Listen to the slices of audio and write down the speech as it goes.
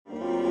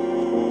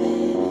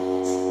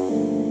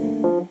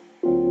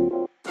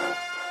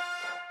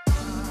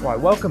Right,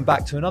 welcome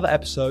back to another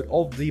episode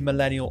of The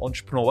Millennial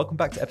Entrepreneur. Welcome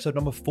back to episode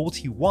number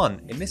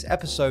 41. In this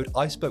episode,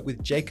 I spoke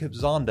with Jacob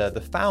Zander,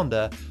 the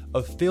founder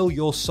of Feel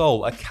Your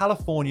Soul, a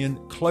Californian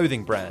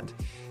clothing brand.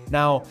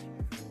 Now,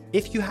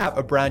 if you have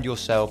a brand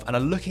yourself and are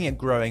looking at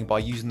growing by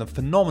using the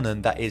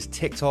phenomenon that is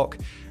TikTok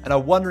and are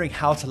wondering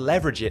how to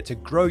leverage it to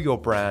grow your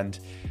brand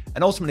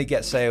and ultimately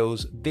get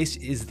sales, this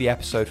is the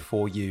episode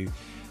for you.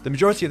 The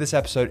majority of this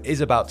episode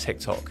is about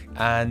TikTok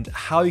and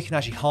how you can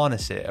actually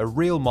harness it, a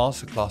real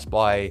masterclass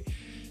by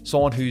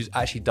someone who's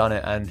actually done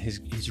it, and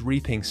he's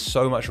reaping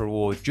so much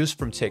reward just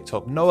from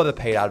TikTok, no other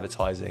paid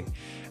advertising.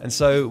 And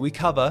so we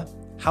cover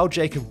how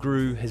Jacob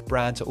grew his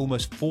brand to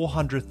almost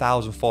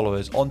 400,000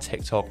 followers on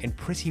TikTok in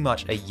pretty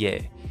much a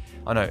year.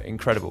 I know,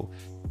 incredible.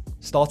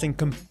 Starting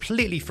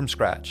completely from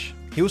scratch.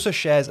 He also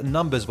shares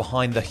numbers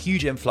behind the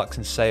huge influx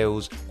in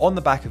sales on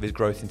the back of his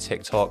growth in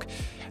TikTok.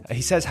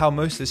 He says how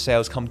most of the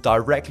sales come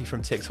directly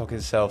from TikTok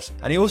itself.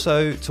 And he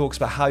also talks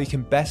about how you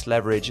can best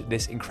leverage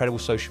this incredible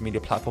social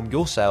media platform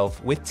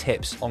yourself with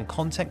tips on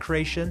content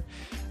creation.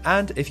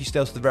 And if you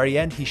stay to the very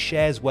end, he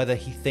shares whether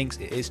he thinks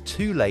it is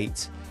too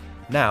late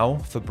now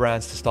for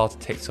brands to start a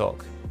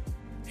TikTok.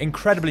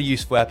 Incredibly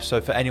useful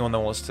episode for anyone that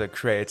wants to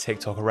create a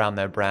TikTok around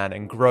their brand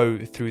and grow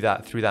through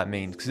that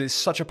means, because it's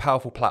such a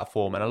powerful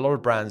platform and a lot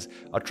of brands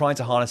are trying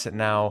to harness it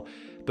now,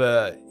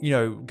 but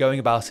going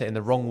about it in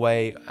the wrong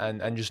way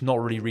and just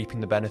not really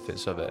reaping the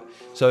benefits of it.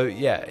 So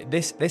yeah,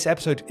 this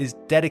episode is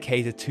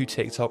dedicated to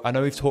TikTok. I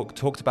know we've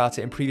talked about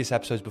it in previous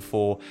episodes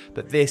before,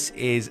 but this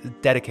is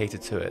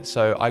dedicated to it.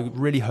 So I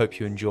really hope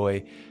you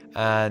enjoy,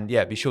 and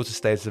yeah, be sure to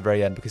stay to the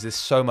very end because there's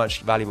so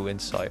much valuable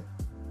insight.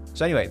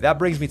 So anyway, that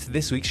brings me to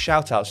this week's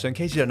shout out. So in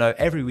case you don't know,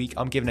 every week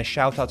I'm giving a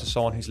shout out to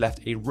someone who's left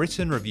a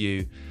written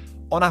review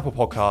on Apple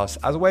Podcasts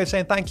as a way of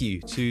saying thank you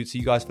to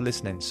you guys for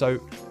listening. So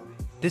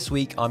this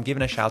week I'm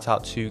giving a shout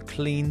out to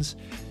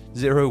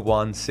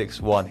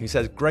Cleans0161, who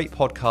says, "Great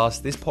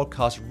podcast. This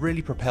podcast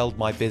really propelled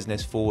my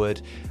business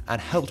forward and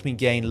helped me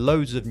gain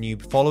loads of new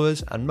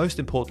followers and most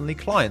importantly,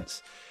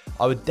 clients.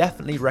 I would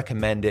definitely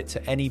recommend it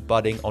to any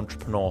budding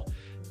entrepreneur."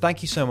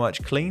 Thank you so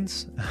much,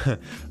 Cleans, for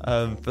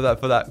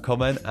that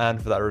comment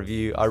and for that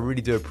review. I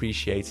really do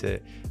appreciate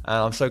it, and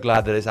I'm so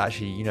glad that it's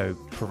actually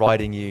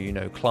providing you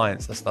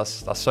clients.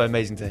 That's so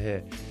amazing to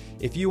hear.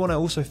 If you want to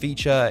also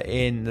feature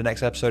in the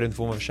next episode in the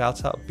form of a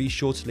shout out, be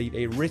sure to leave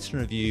a written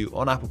review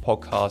on Apple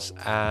Podcasts,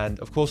 and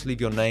of course leave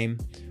your name,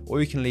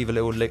 or you can leave a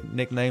little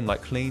nickname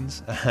like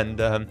Cleans, and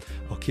I'll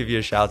give you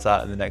a shout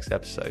out in the next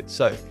episode.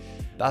 So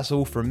that's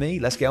all from me.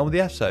 Let's get on with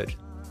the episode.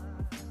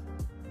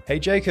 Hey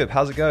Jacob,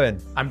 how's it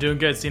going? I'm doing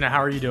good, Sina.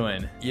 How are you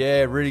doing?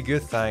 Yeah, really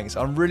good, thanks.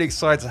 I'm really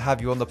excited to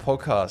have you on the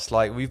podcast.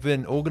 Like, we've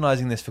been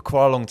organizing this for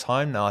quite a long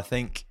time now. I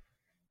think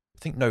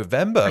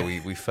November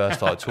we first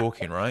started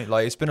talking, right?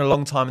 Like, it's been a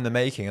long time in the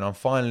making, and I'm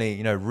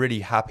finally,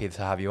 really happy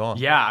to have you on.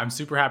 Yeah, I'm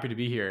super happy to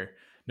be here.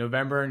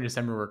 November and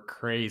December were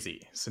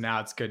crazy, so now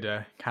it's good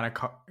to kind of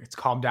it's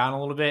calmed down a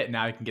little bit.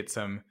 Now we can get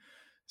some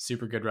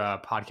super good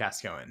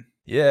podcasts going.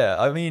 Yeah,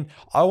 I mean,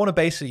 I want to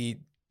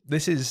basically.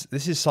 This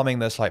is something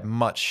that's like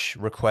much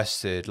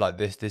requested, like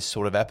this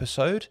sort of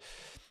episode,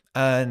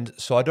 and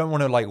so I don't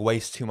want to like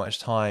waste too much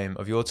time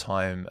of your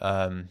time,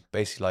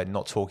 basically like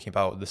not talking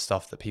about the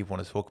stuff that people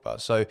want to talk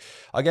about. So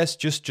I guess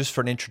just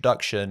for an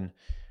introduction,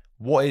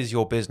 what is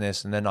your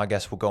business, and then I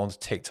guess we'll go on to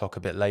TikTok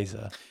a bit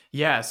later.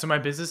 Yeah, so my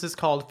business is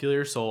called Feel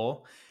Your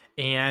Soul,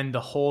 and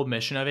the whole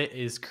mission of it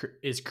is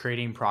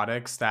creating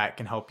products that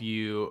can help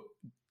you.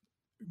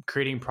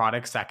 Creating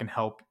products that can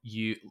help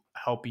you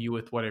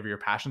with whatever your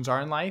passions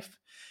are in life.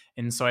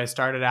 And so I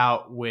started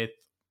out with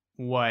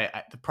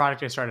the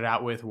product I started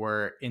out with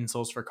were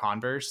insoles for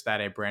Converse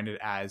that I branded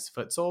as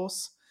foot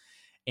soles,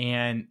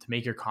 and to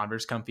make your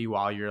Converse comfy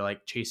while you're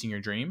like chasing your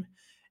dream.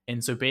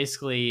 And so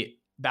basically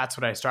that's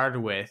what I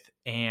started with.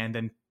 And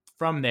then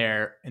from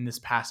there, in this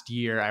past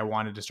year, I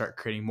wanted to start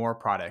creating more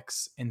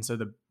products. And so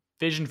the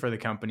vision for the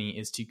company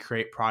is to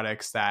create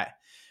products that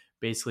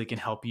basically can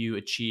help you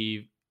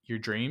achieve your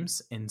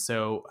dreams, and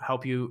so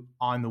help you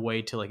on the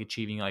way to like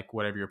achieving like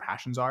whatever your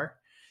passions are.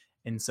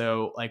 And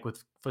so like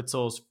with foot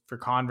soles for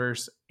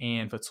Converse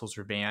and foot soles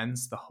for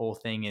Vans, the whole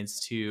thing is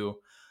to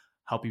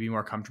help you be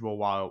more comfortable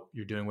while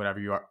you're doing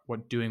whatever you're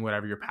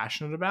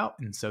passionate about.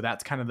 And so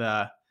that's kind of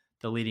the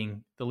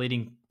leading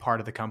part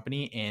of the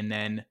company. And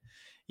then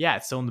yeah,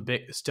 it's still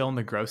in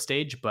the growth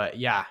stage, but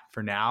yeah,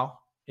 for now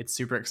it's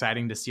super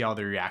exciting to see all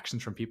the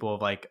reactions from people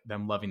of like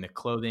them loving the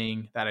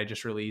clothing that I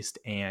just released.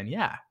 And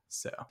yeah,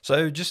 so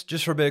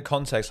just for a bit of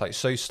context, like,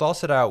 so you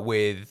started out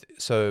with,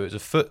 so it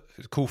was foot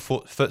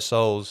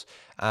soles,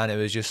 and it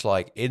was just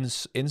like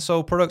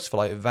insole products for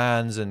like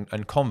Vans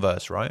and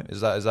Converse, right?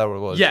 Is that what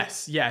it was?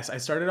 Yes. I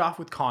started off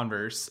with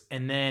Converse,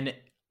 and then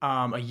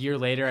a year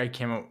later I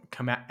came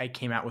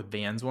out with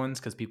Vans ones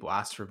because people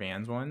asked for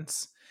Vans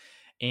ones,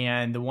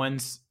 and the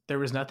ones there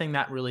was nothing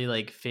that really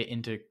like fit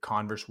into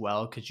Converse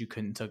well because you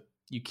can't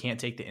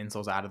take the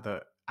insoles out of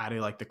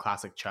like the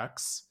classic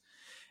Chucks.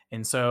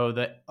 And so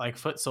the like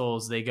foot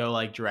soles, they go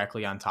like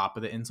directly on top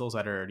of the insoles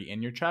that are already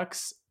in your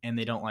Chucks, and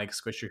they don't like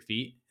squish your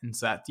feet. And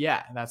so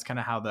that's kind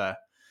of how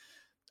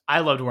I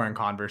loved wearing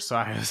Converse, so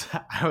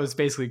I was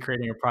basically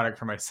creating a product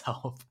for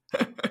myself.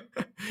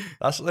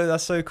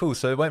 That's so cool.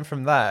 So it went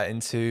from that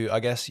into, I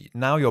guess,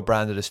 now you're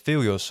branded as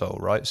Feel Your Soul,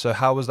 right? So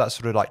how was that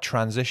sort of like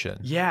transition?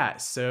 Yeah,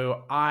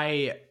 so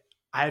I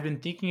had been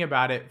thinking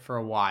about it for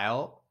a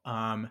while.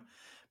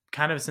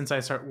 Kind of since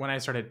when I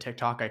started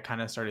TikTok, I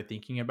kind of started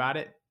thinking about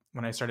it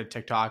when I started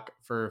TikTok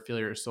for Feel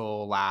Your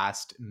Soul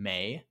last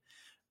May,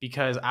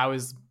 because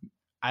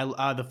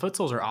the foot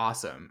soles are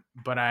awesome,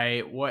 but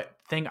what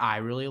thing I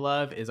really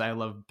love is I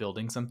love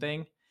building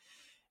something.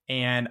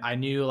 And I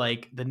knew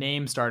like the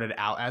name started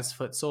out as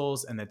foot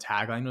soles and the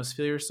tagline was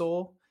Feel Your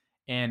Soul.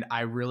 And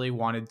I really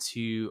wanted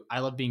to, I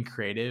love being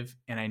creative.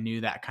 And I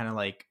knew that kind of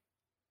like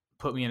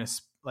put me in it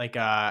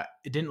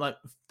didn't let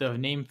the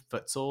name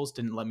foot soles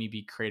didn't let me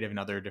be creative in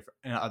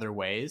other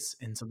ways.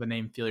 And so the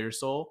name Feel Your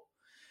Soul,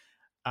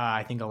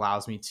 I think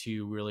allows me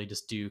to really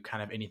just do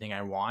kind of anything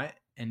I want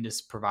and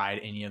just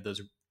provide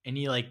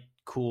any like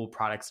cool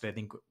products that I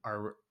think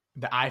are,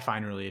 that I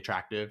find really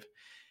attractive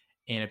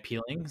and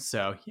appealing.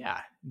 So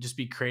yeah, just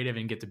be creative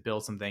and get to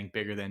build something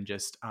bigger than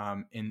just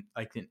in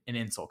like an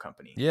insole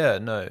company. Yeah,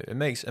 no, it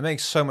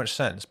makes so much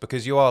sense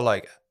because you are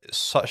like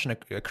such a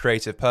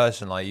creative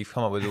person. Like you've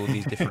come up with all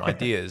these different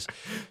ideas.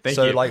 Thank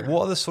So you. like,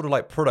 what are the sort of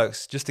like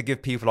products just to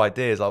give people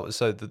ideas? Like,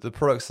 so the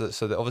products that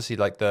obviously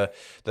like the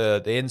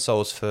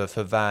insoles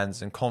for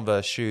Vans and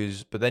Converse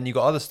shoes, but then you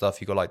got other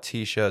stuff. You got like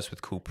t-shirts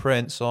with cool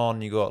prints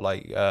on. You got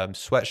like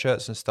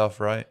sweatshirts and stuff,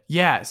 right?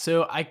 Yeah,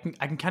 so I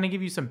can kind of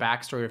give you some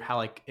backstory of how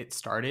like it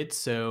started.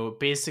 So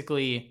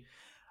basically,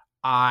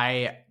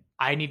 I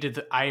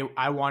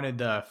I wanted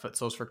the foot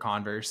soles for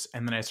Converse,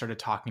 and then I started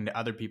talking to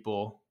other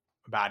people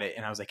about it,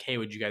 and I was like, "Hey,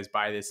 would you guys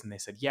buy this?" And they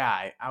said,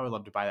 "Yeah, I would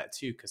love to buy that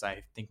too because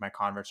I think my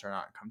Converse are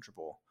not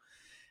comfortable."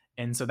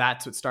 And so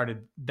that's what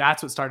started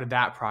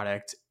that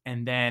product.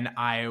 And then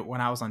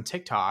when I was on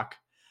TikTok,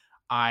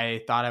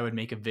 I thought I would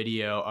make a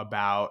video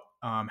about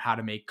how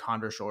to make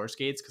Converse roller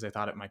skates because I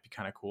thought it might be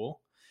kind of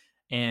cool.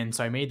 And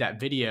so I made that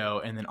video,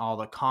 and then all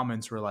the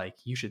comments were like,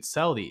 "You should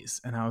sell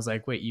these." And I was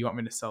like, "Wait, you want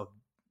me to sell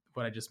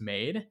what I just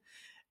made?"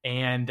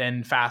 And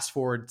then fast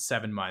forward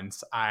 7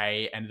 months,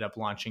 I ended up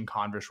launching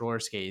Converse roller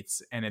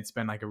skates, and it's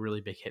been like a really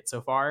big hit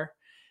so far.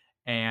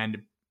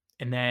 And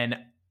and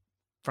then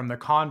from the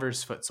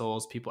Converse foot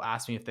soles, people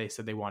asked me if they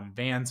said they wanted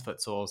Vans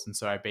foot soles, and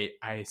so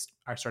I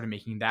started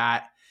making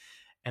that.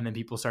 And then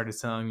people started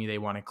telling me they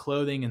wanted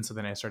clothing, and so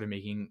then I started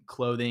making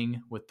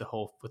clothing with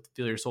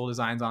Feel Your Soul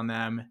designs on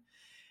them.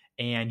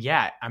 And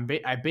yeah,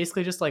 I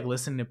basically just like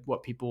listen to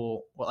what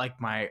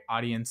like my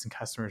audience and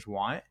customers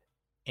want,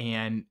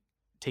 and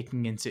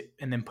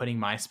and then putting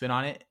my spin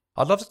on it.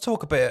 I'd love to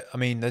talk a bit. I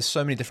mean, there's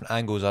so many different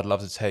angles I'd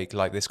love to take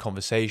like this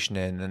conversation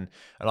in, and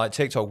like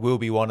TikTok will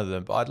be one of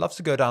them. But I'd love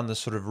to go down the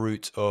sort of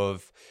route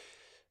of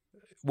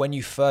when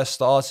you first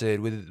started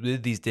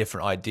with these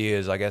different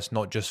ideas. I guess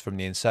not just from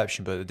the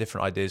inception, but the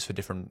different ideas for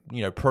different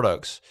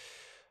products.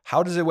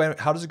 How does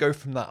it go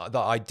from that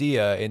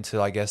idea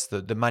into, I guess,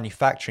 the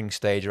manufacturing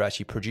stage of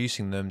actually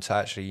producing them to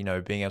actually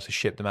being able to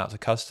ship them out to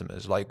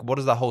customers? Like, what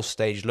does that whole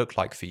stage look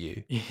like for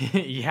you?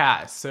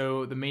 Yeah,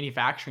 so the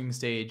manufacturing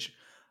stage,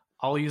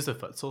 I'll use the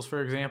foot soles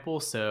for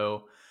example.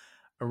 So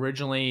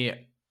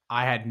originally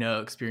I had no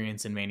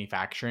experience in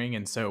manufacturing,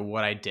 and so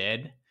what I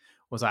did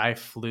was I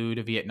flew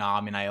to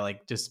Vietnam and I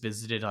like just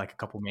visited like a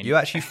couple You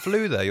actually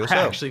flew there I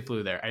yourself? actually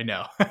flew there. I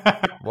know.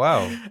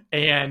 Wow.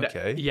 And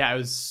Okay. yeah, it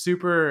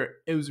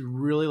was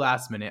really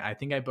last minute. I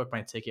think I booked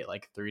my ticket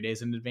like 3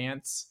 days in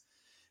advance.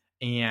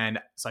 And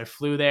so I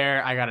flew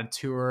there. I got a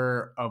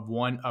tour of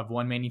one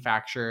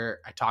manufacturer.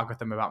 I talked with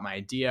them about my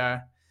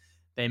idea.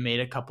 They made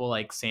a couple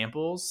like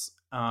samples.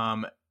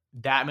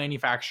 That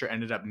manufacturer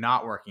ended up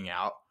not working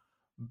out.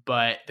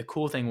 But the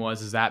cool thing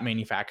is that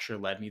manufacturer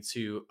led me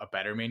to a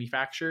better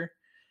manufacturer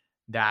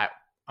that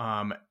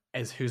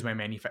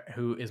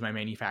who is my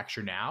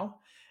manufacturer now.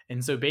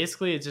 And so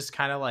basically it's just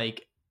kind of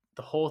like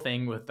the whole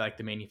thing with like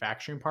the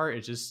manufacturing part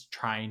is just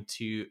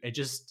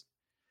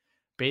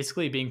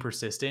basically being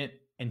persistent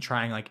and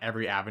trying like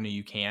every avenue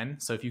you can.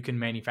 So if you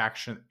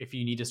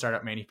need to start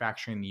up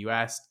manufacturing in the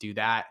US, do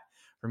that.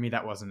 For me,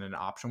 that wasn't an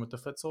option with the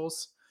foot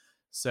soles.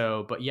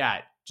 So, but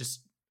yeah,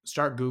 just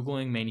start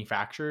Googling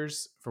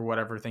manufacturers for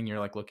whatever thing you're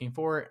like looking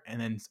for.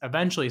 And then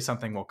eventually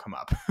something will come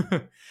up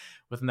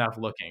with enough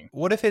looking.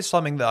 What if it's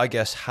something that I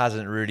guess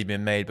hasn't really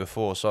been made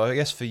before? So I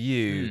guess for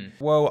you, Mm.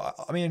 well,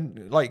 I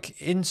mean, like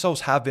insoles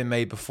have been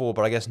made before,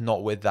 but I guess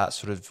not with that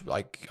sort of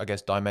like, I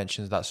guess,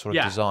 dimensions, that sort of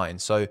Yeah. design.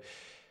 So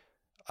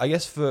I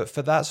guess for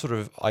that sort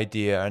of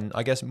idea, and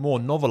I guess more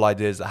novel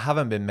ideas that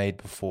haven't been made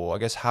before, I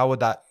guess how would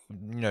that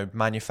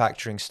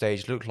manufacturing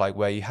stage look like,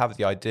 where you have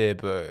the idea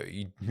but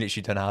you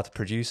literally don't know how to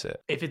produce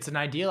it? If it's an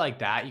idea like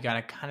that, you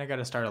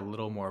gotta start a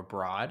little more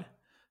broad.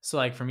 So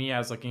like for me, I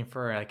was looking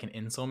for like an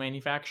insole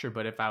manufacturer,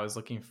 but if I was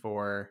looking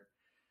for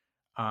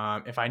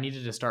if I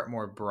needed to start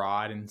more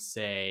broad and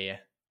say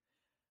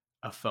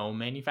a foam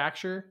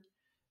manufacturer,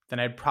 then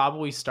I'd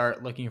probably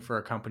start looking for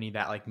a company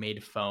that like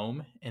made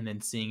foam and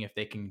then seeing if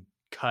they can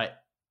cut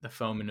the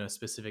foam into a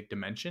specific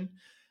dimension.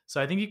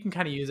 So I think you can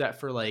kind of use that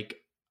for like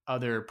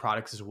other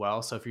products as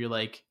well. So if you're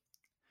like,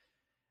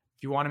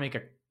 if you want to make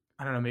a,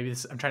 I don't know, maybe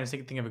this, I'm trying to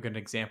think of a good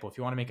example. If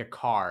you want to make a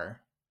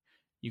car,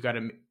 you got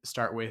to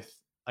start with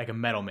like a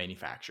metal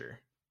manufacturer.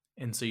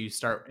 And so you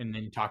start and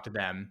then you talk to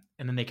them,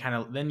 and then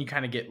then you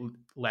kind of get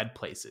led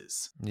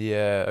places.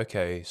 Yeah,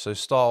 okay. So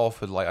start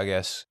off with like, I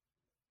guess,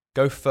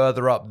 go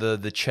further up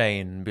the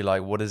chain and be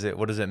like, what is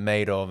it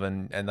made of,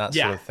 and that sort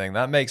Yeah. of thing.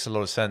 That makes a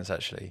lot of sense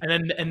actually.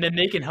 And then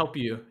they can help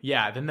you.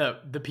 Yeah. Then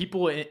the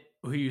people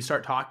who you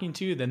start talking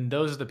to, then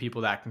those are the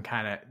people that can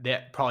kind of,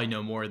 that probably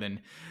know more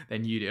than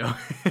you do.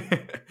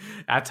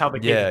 That's how the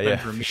case Yeah, has been yeah,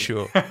 for for me.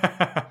 sure.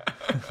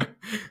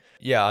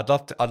 Yeah, I'd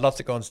love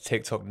to go onto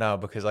TikTok now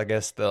because I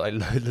guess there are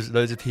like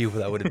loads of people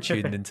that would have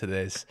tuned into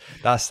this.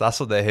 That's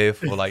what they're here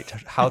for, like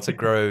how to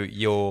grow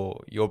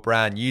your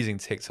brand using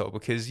TikTok,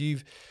 because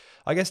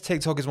I guess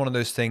TikTok is one of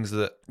those things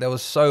that there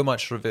was so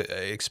much sort of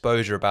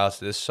exposure about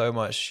it. There's so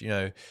much,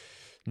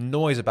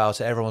 noise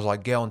about it. Everyone's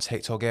like, get on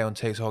TikTok, get on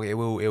TikTok. It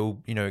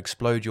will,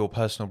 explode your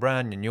personal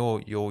brand and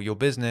your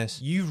business.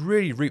 You've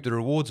really reaped the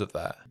rewards of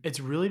that. It's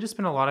really just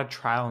been a lot of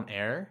trial and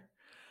error.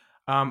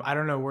 I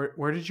don't know,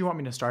 where did you want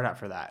me to start at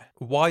for that?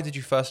 Why did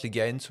you firstly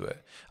get into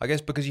it? I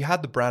guess because you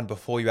had the brand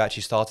before you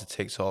actually started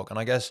TikTok, and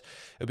I guess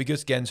it'd be good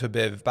to get into a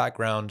bit of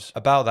background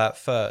about that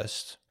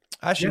first.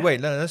 Actually, Yeah.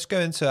 wait, let's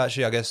go into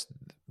actually, I guess,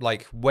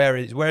 like where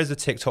is the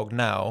TikTok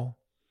now?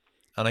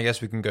 And I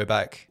guess we can go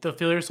back. The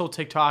Feel Your Soul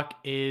TikTok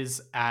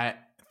is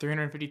at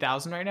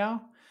 350,000 right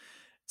now.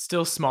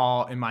 Still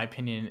small in my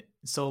opinion.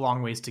 Still a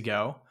long ways to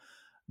go.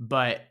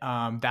 But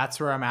that's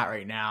where I'm at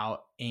right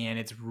now, and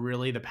it's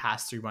really the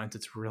past 3 months.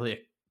 It's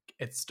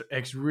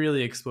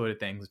really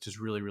exploded things, which is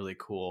really really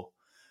cool.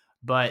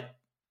 But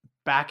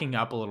backing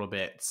up a little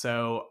bit,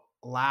 so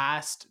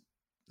last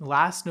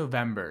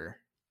November,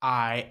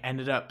 I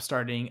ended up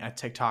starting a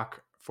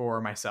TikTok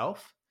for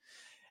myself,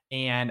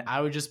 and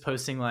I was just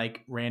posting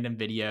like random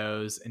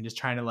videos and just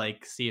trying to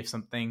like see if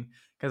something,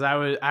 because I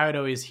would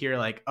always hear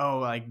like, oh,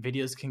 like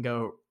videos can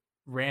go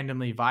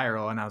randomly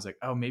viral, and I was like,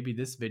 oh, maybe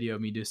this video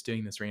of me just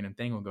doing this random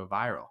thing will go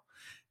viral.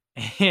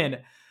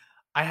 And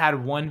I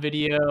had one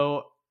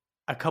video,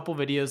 a couple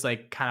videos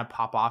like kind of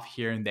pop off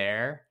here and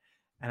there,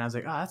 and I was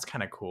like, oh, that's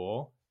kind of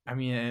cool. I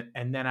mean,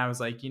 and then I was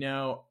like,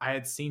 I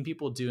had seen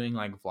people doing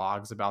like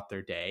vlogs about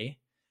their day,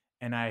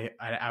 and I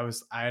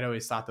had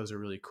always thought those were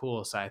really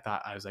cool. So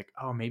I was like,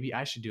 oh, maybe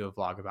I should do a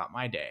vlog about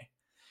my day.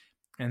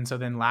 And so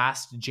then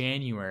last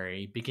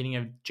January, beginning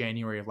of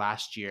January of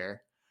last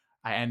year,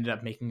 I ended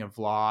up making a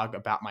vlog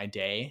about my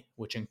day,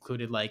 which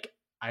included like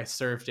I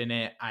surfed in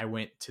it. I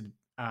went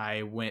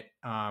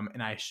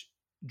and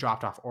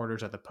dropped off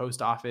orders at the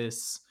post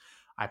office.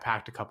 I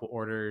packed a couple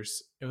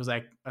orders. It was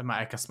like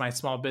my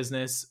small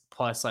business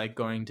plus like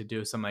going to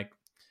do some like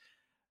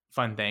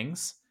fun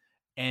things.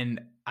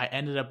 And I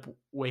ended up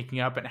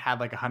waking up and it had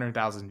like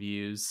 100,000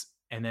 views.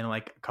 And then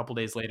like a couple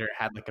days later, it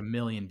had like 1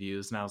 million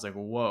views. And I was like,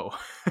 whoa,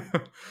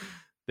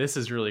 this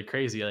is really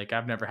crazy. Like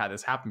I've never had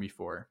this happen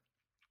before.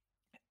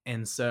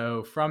 And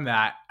so from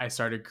that, I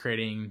started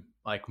creating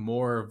like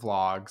more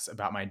vlogs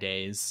about my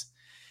days.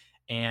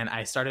 And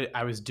I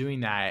was doing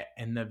that,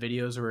 and the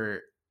videos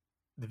were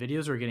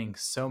getting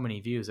so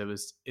many views. It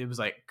was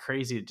like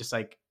crazy. Just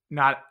like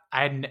not,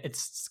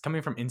 it's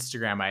coming from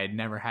Instagram. I had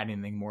never had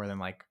anything more than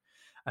like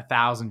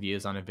 1,000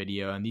 views on a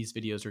video. And these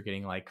videos were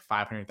getting like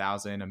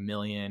 500,000, 1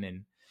 million.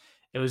 And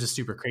it was just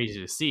super crazy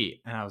to see.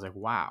 And I was like,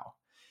 wow.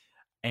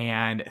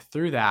 And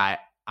through that,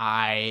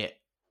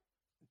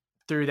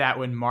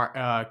 when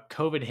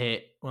COVID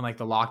hit, when like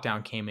the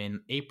lockdown came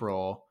in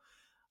April,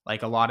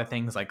 like a lot of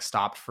things like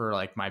stopped for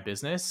like my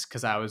business,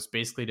 because I was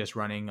basically just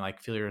running like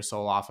Feel Your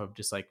Soul off of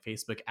just like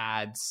Facebook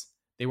ads.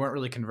 They weren't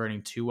really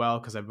converting too well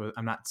because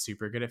I'm not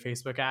super good at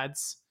Facebook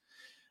ads.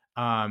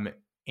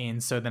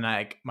 And so then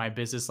my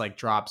business like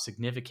dropped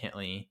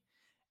significantly.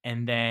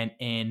 And then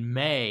in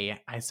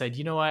May, I said,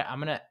 you know what,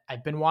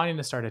 I've been wanting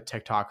to start a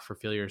TikTok for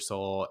Feel Your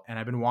Soul, and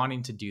I've been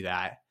wanting to do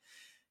that.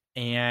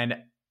 And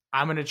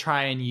I'm going to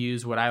try and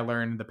use what I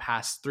learned the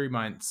past 4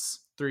 months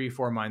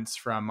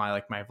from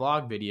my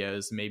vlog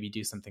videos, maybe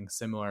do something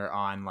similar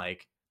on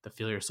like the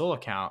Feel Your Soul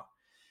account.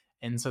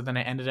 And so then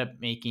I ended up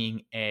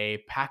making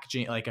a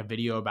packaging, like a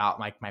video about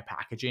like my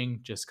packaging,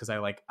 just because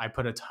I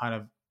put a ton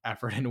of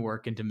effort and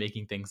work into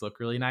making things look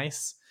really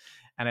nice.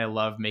 And I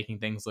love making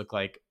things look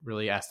like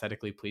really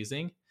aesthetically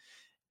pleasing.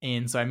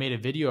 And so I made a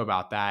video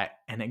about that,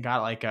 and it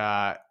got like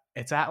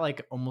it's at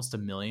like almost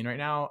 1 million right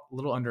now, a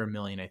little under 1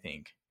 million, I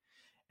think.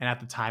 And at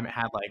the time it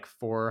had like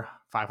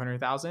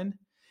 500,000.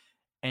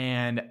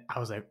 And I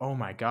was like, oh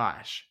my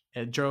gosh,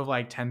 it drove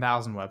like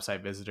 10,000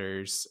 website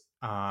visitors.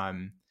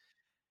 The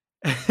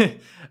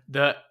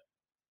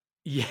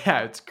Yeah,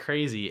 it's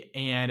crazy.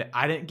 And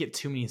I didn't get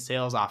too many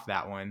sales off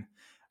that one.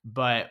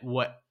 But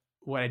what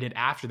I did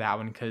after that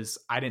one, because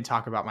I didn't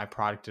talk about my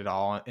product at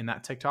all in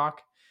that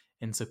TikTok.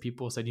 And so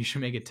people said you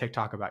should make a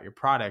TikTok about your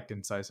product.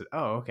 And so I said,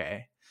 oh,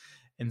 okay.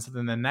 And so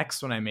then the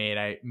next one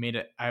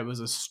I was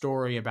a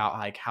story about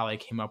like how I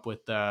came up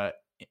with the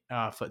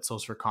foot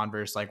soles for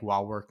Converse, like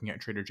while working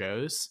at Trader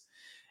Joe's.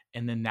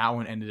 And then that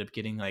one ended up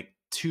getting like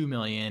 2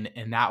 million,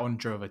 and that one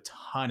drove a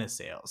ton of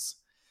sales,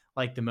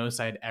 like the most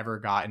I'd ever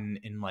gotten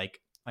in like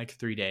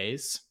 3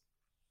 days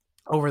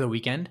over the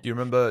weekend. Do you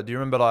remember? Do you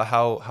remember like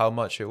how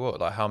much it was?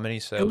 Like how many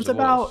It sales was it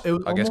was? it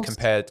was I guess almost,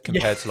 yeah.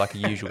 compared to like a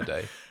usual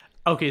day.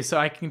 Okay, so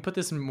I can put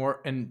this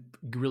in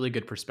really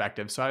good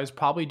perspective. So I was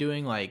probably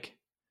doing like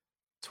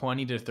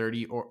 20 to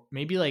 30, or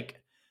maybe like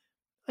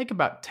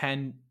about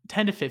 10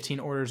 to 15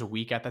 orders a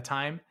week at the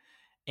time.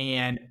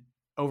 And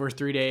over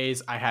 3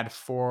 days, I had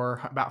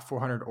about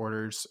 400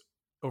 orders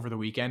over the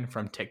weekend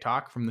from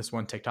TikTok, from this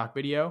one TikTok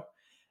video.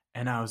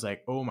 And I was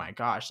like, oh my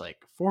gosh, like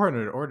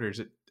 400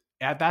 orders.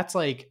 That's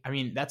like, I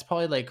mean, that's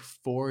probably like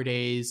 4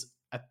 days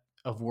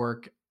of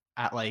work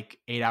at like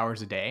 8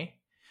 hours a day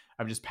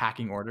of just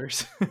packing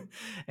orders.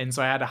 And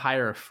so I had to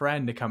hire a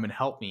friend to come and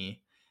help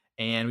me.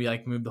 And we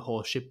like moved the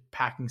whole ship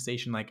packing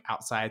station like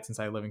outside, since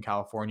I live in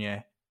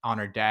California, on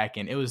our deck.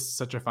 And it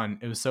was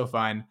it was so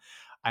fun.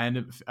 I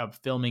ended up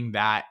filming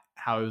that,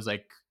 how it was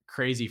like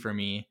crazy for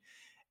me.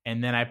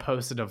 And then I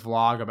posted a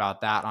vlog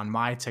about that on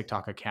my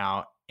TikTok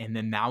account. And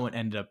then that one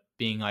ended up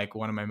being like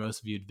one of my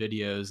most viewed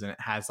videos. And it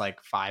has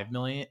like 5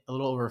 million, a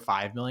little over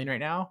 5 million right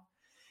now.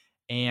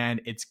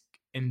 And it's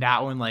in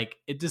that one, like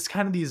it just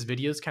kind of, these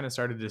videos kind of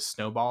started to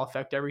snowball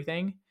effect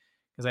everything.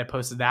 Because I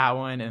posted that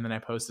one, and then I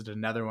posted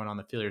another one on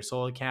the Feel Your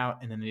Soul account.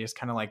 And then they just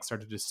kind of like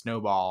started to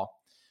snowball.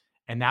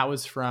 And that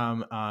was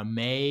from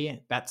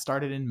May. That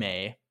started in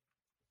May,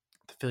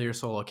 the Feel Your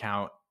Soul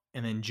account.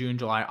 And then June,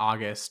 July,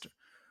 August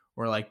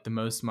were like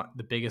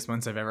the biggest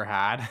months I've ever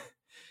had.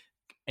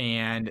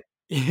 And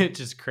it's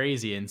just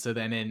crazy. And so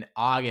then in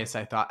August,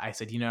 I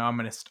said, I'm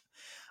going to,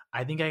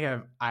 I think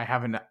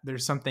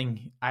there's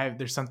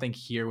something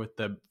here with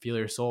the Feel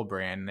Your Soul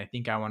brand. And I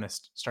think I want to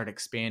start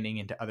expanding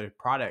into other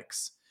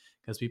products,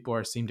 because people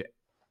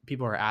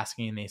are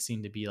asking, and they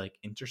seem to be like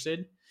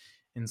interested.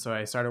 And so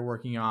I started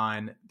working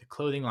on the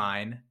clothing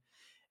line,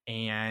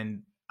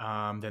 and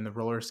then the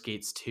roller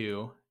skates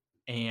too.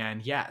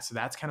 And yeah, so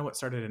that's kind of what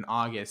started in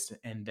August.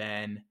 And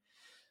then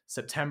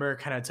September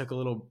kind of took a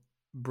little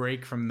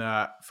break from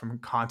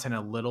content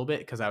a little bit,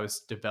 because I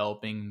was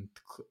developing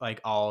like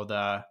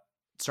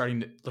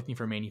looking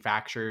for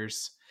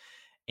manufacturers.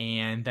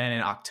 And then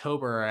in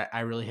October, I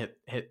really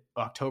hit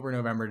October,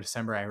 November,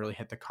 December, I really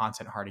hit the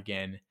content hard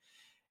again.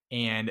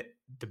 And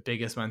the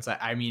biggest months,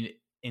 I mean,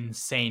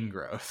 insane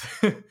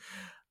growth.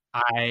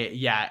 I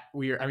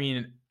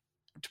mean,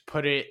 to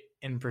put it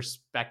in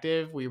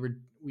perspective,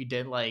 we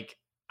did like,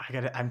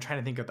 I'm trying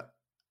to think of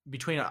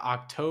between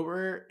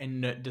October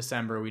and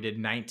December, we did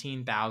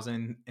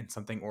 19,000 and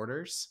something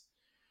orders,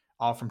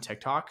 all from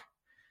TikTok,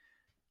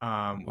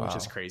 which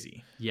is Wow.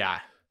 crazy. Yeah.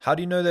 How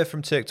do you know they're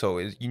from TikTok?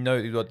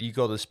 You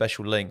got the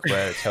special link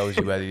where it tells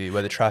you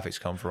where the traffic's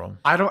come from.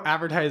 I don't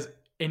advertise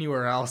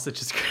anywhere else. It's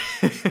just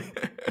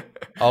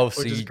Oh,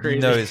 so which is you know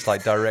crazy. it's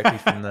like directly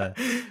from there.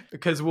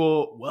 Because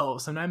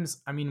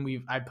sometimes, I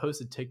mean, I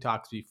posted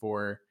TikToks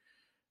before,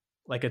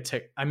 like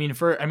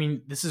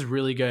this is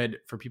really good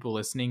for people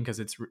listening, because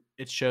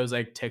it shows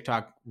like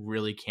TikTok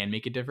really can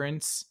make a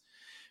difference.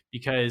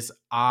 Because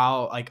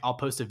I'll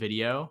post a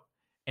video,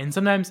 and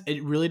sometimes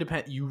it really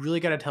depends. You really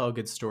got to tell a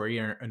good story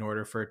in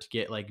order for it to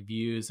get like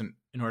views, and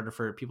in order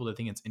for people to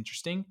think it's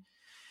interesting.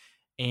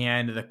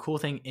 And the cool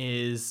thing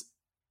is,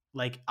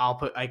 like, I'll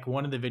put like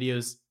one of the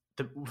videos.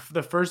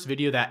 The first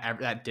video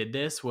that did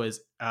this was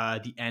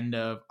the end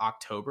of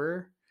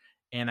October,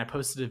 and I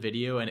posted a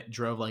video, and it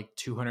drove like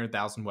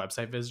 200,000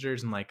 website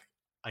visitors in like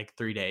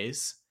 3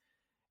 days.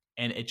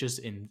 And it's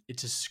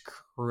just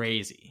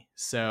crazy.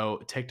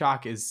 So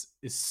TikTok is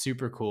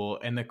super cool.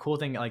 And the cool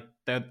thing, like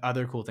the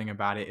other cool thing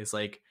about it, is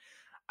like,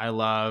 I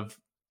love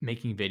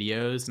making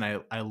videos,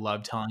 and I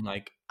love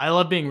I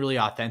love being really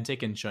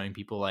authentic and showing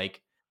people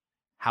like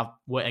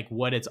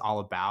what it's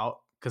all about.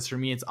 Because for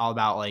me, it's all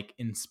about like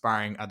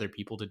inspiring other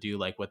people to do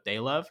like what they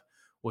love,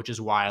 which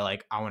is why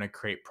like I want to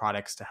create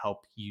products to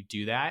help you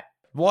do that.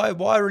 What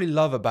I really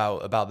love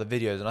about the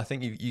videos, and I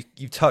think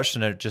you touched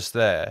on it just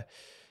there,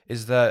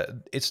 is that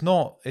it's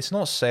not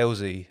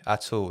salesy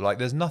at all. Like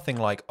there's nothing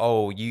like,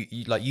 oh, you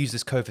like use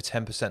this code for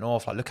 10%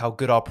 off. Like look how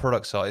good our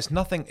products are. It's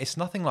nothing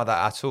like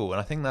that at all. And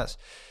I think that's,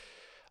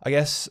 I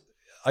guess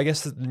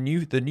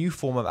the new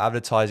form of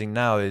advertising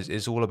now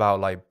is all about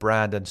like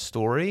brand and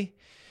story,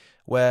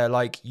 where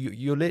like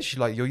you're literally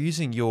like you're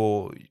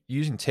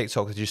using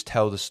TikTok to just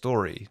tell the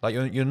story. Like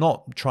you're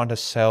not trying to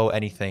sell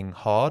anything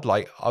hard.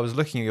 Like I was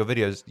looking at your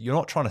videos, you're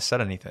not trying to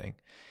sell anything.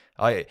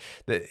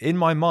 In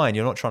my mind,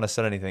 you're not trying to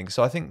sell anything.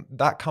 So I think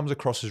that comes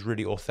across as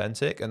really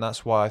authentic, and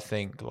that's why I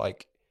think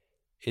like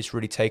it's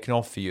really taken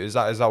off for you. Is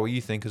that what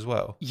you think as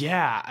well?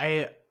 Yeah,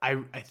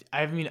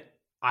 I mean,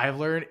 I've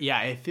learned.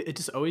 Yeah, it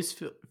just always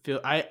feel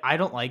I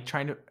don't like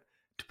trying to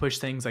push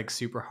things like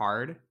super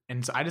hard,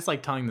 and so I just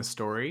like telling the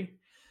story.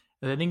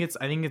 And I think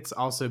it's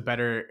also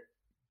better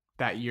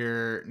that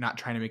you're not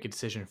trying to make a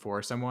decision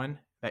for someone,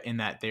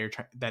 that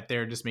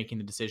they're just making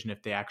the decision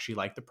if they actually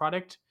like the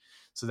product.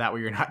 So that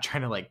way you're not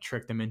trying to like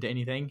trick them into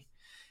anything.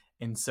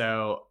 And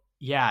so,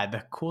 yeah,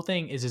 the cool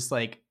thing is just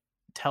like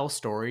tell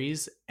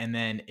stories, and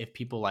then if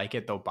people like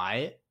it, they'll buy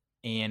it.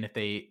 and if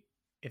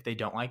they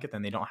don't like it,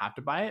 then they don't have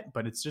to buy it.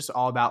 But it's just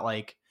all about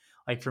like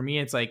for me,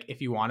 it's like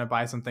if you want to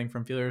buy something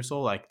from Feel Your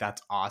Soul, like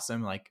that's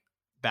awesome. Like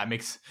that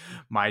makes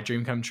my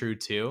dream come true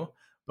too.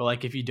 But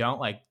like if you don't,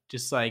 like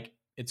just like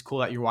it's cool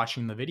that you're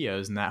watching the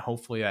videos and that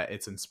hopefully that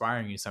it's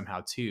inspiring you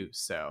somehow too.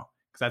 So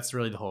because that's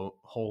really the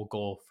whole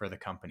goal for the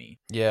company.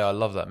 Yeah, I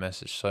love that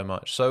message so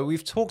much. So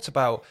we've talked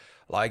about,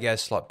 like, I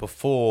guess, like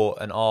before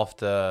and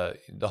after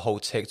the whole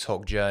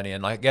TikTok journey,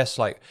 and I guess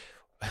like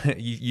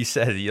you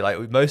said, you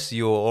like most of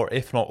your, or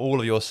if not all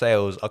of your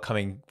sales are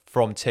coming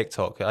from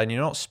TikTok, and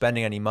you're not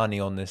spending any money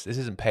on this. This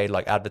isn't paid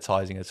like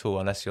advertising at all,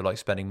 unless you're like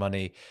spending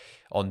money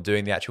on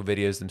doing the actual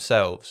videos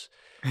themselves.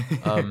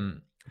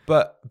 Um,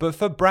 but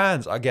for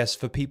brands, I guess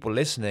for people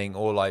listening,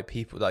 or like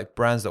people like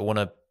brands that want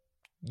to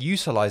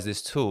utilize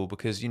this tool,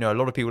 because you know a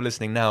lot of people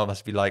listening now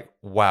must be like,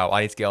 wow,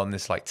 I need to get on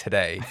this like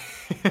today.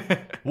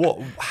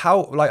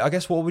 How, like, I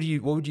guess what would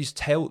you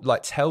tell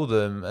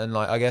them, and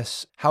like I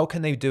guess how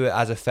can they do it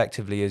as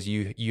effectively as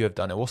you have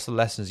done it? What's the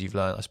lessons you've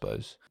learned, I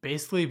suppose?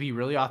 Basically be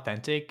really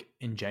authentic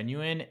and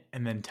genuine,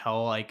 and then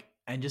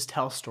just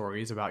tell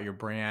stories about your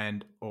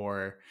brand,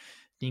 or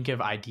think of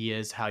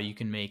ideas how you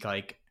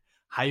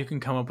can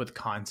come up with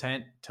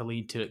content to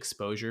lead to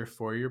exposure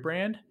for your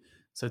brand.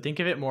 So think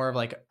of it more of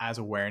like as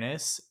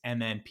awareness,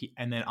 and then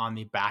on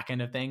the back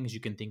end of things, you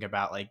can think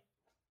about like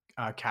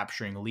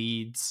capturing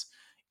leads,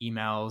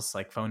 emails,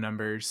 like phone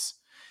numbers,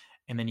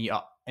 and then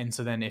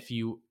so then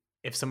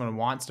if someone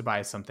wants to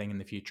buy something in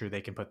the future,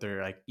 they can put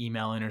their like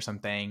email in or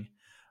something.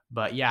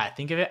 But yeah,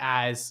 think of it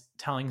as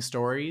telling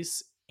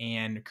stories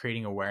and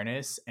creating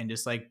awareness, and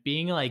just like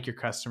being like your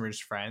customers'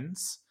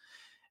 friends.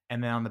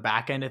 And then on the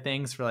back end of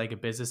things, for like a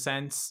business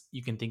sense,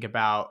 you can think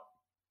about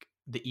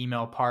the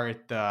email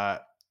part.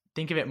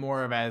 Think of it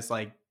more of as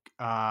like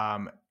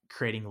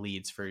creating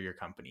leads for your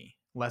company,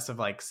 less of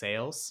like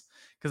sales,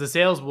 because the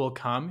sales will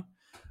come.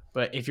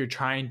 But if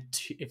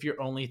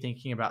you're only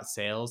thinking about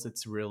sales,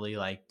 it's really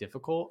like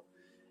difficult.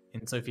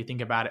 And so if you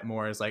think about it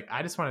more as like,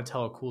 I just want to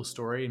tell a cool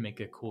story and make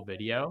a cool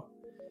video.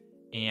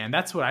 And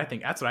that's what I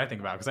think. That's what I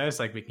think about, because I just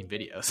like making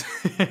videos.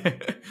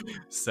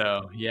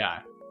 So yeah.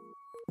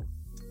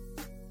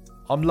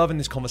 I'm loving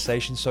this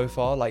conversation so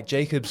far. Like,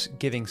 Jacob's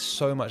giving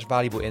so much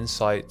valuable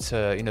insight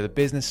to, you know, the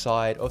business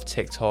side of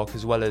TikTok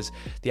as well as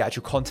the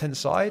actual content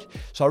side.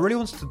 So I really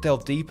wanted to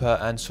delve deeper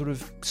and sort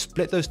of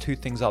split those two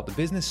things up, the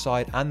business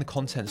side and the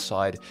content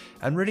side,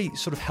 and really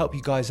sort of help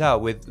you guys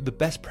out with the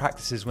best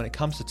practices when it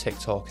comes to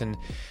TikTok. And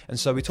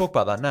so we talk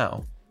about that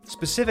now.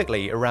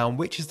 Specifically around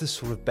which is the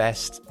sort of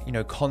best, you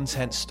know,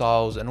 content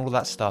styles and all of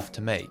that stuff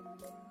to make.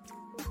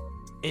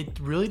 It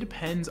really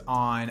depends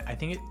on, I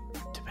think it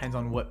depends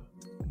on what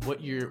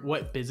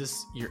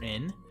business you're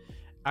in.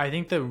 I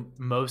think the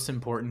most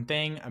important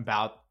thing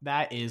about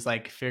that is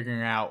like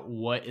figuring out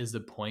what is the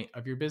point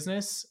of your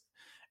business.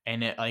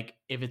 And it, like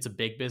if it's a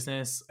big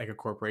business like a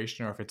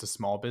corporation, or if it's a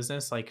small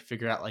business, like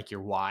figure out like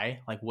your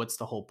why, like what's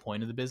the whole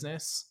point of the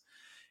business,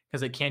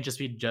 because it can't just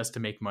be just to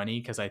make money.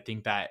 Because I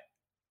think that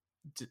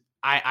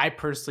I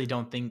personally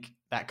don't think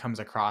that comes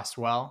across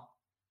well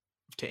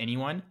to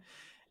anyone.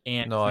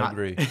 And No, it's I not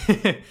agree.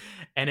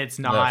 and it's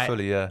No, not,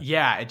 fully, yeah.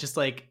 yeah, it just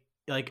like,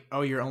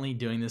 oh, you're only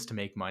doing this to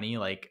make money.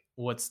 Like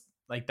what's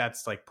like,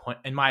 that's like point,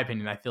 in my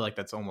opinion, I feel like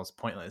that's almost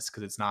pointless,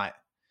 because it's not,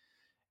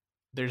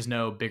 there's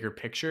no bigger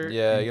picture.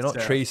 Yeah, And you're not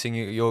so treating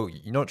you're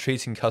not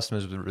treating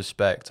customers with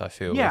respect, I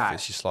feel, if yeah,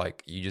 it's just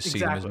like you just see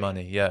them as exactly.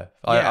 money. Yeah.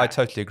 I Yeah,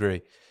 totally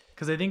agree.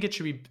 because I think it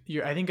should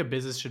be I think a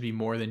business should be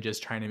more than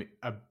just trying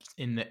to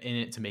in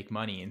it to make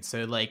money. And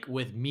so like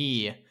with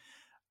me,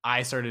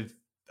 I started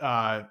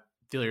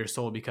Feel Your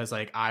Soul because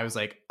like I was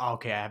like,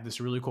 okay, I have this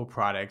really cool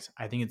product.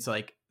 I think it's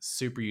like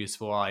super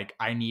useful. Like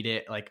I need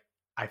it. Like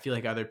I feel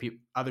like other people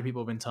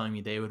have been telling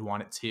me they would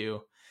want it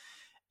too.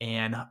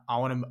 And I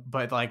want to,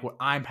 but like what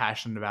I'm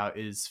passionate about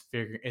is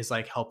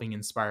like helping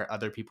inspire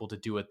other people to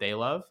do what they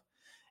love.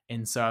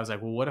 And so I was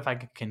like, well, what if I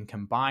can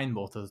combine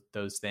both of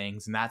those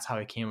things? And that's how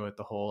I came up with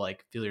the whole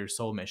like Feel Your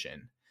Soul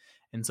mission.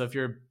 And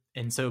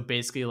so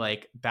basically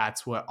like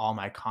that's what all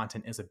my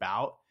content is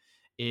about,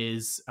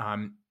 is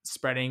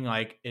spreading,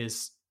 like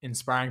is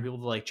inspiring people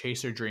to like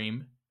chase their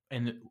dream.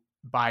 And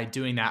by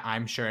doing that,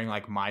 I'm sharing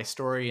like my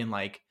story, and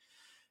like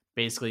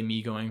basically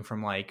me going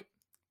from like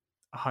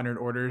 100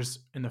 orders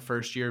in the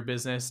first year of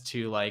business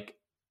to like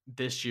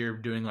this year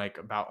doing like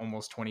about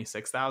almost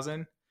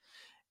 26,000.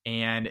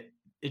 And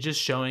it's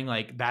just showing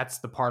like that's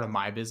the part of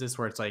my business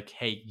where it's like,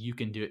 hey, you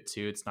can do it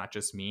too. It's not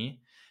just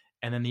me.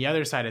 And then the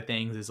other side of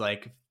things is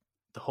like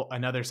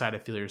another side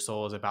of Feel Your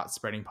Soul is about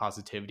spreading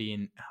positivity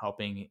and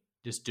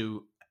just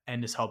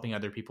helping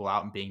other people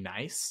out and being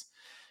nice.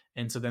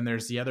 And so then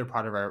there's the other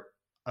part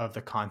of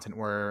the content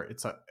where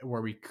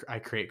I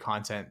create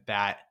content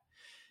that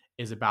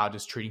is about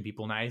just treating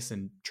people nice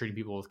and treating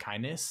people with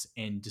kindness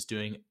and just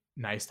doing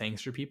nice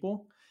things for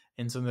people.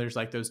 And so there's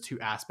like those two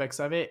aspects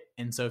of it.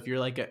 And so if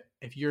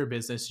you're a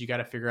business, you got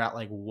to figure out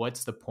like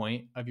what's the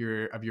point of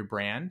your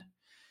brand,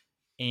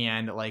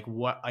 and like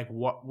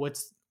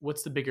what's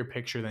the bigger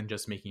picture than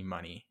just making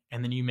money,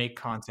 and then you make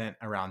content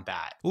around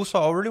that.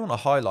 Also, I really want to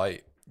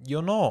highlight,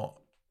 you're not.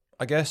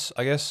 I guess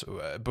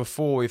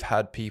before we've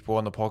had people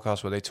on the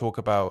podcast where they talk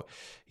about,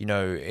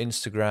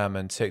 Instagram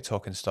and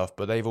TikTok and stuff,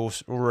 but they've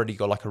also already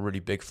got like a really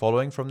big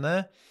following from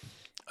there.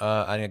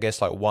 And I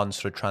guess like one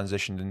sort of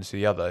transitioned into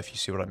the other, if you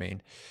see what I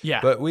mean.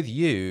 Yeah. But with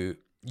you,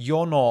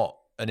 you're not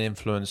an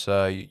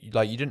influencer.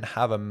 Like you didn't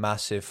have a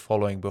massive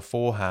following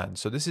beforehand.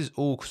 So this is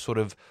all sort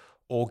of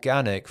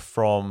organic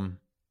from,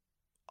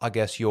 I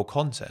guess, your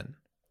content.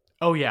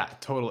 Oh yeah,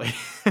 totally.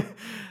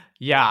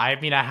 Yeah, I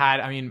think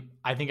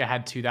I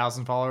had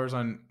 2,000 followers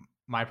on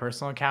my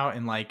personal account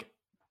and like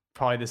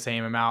probably the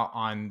same amount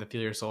on the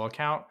Feel Your Soul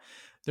account.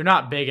 They're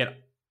not big at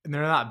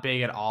they're not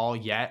big at all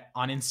yet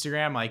on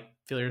Instagram. Like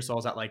Feel Your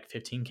Soul's at like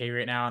 15K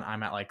right now and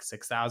I'm at like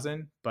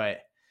 6,000, but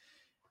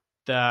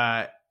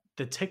the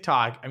the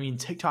TikTok,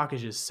 TikTok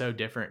is just so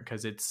different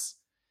cuz it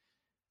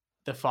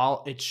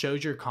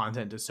shows your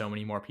content to so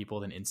many more people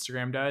than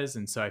Instagram does,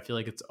 and so I feel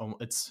like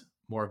it's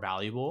more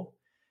valuable.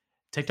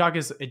 TikTok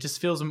is it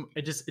just feels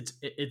it just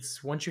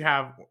it's once you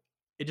have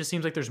it just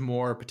seems like there's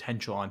more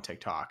potential on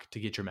TikTok to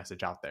get your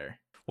message out there.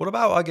 What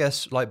about, I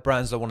guess, like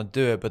brands that want to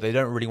do it, but they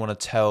don't really want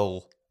to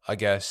tell, I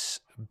guess,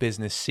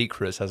 business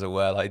secrets, as it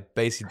were, like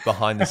basically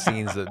behind the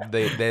scenes that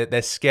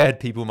they're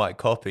scared people might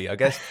copy. I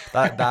guess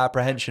that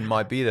apprehension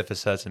might be there for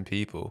certain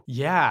people.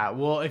 Yeah,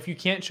 well, if you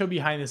can't show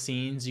behind the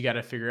scenes, you got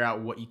to figure out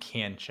what you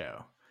can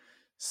show.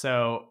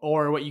 So,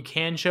 or what you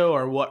can show,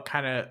 or what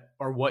kind of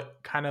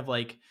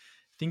like,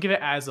 think of it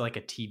as like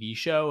a TV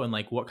show, and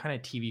like what kind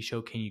of TV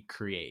show can you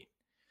create,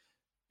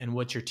 and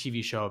what's your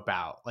TV show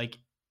about? Like,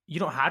 you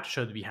don't have to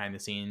show the behind the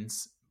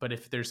scenes, but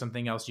if there's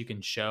something else you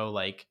can show,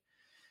 like,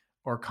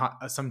 or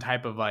some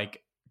type of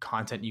like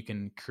content you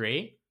can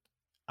create.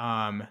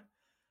 Um,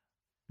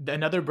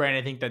 Another brand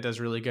I think that does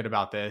really good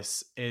about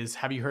this is,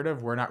 have you heard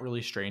of We're Not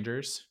Really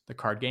Strangers, the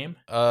card game?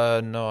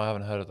 No, I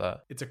haven't heard of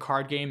that. It's a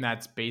card game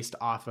that's based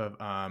off of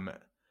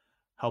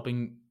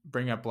helping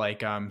bring up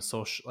like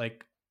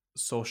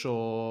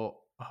social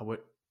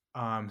what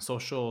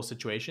social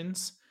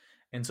situations.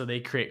 And so they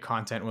create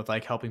content with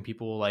like helping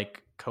people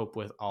like cope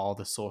with all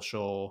the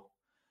social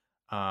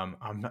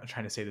I'm not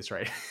trying to say this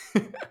right.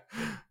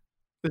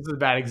 This is a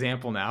bad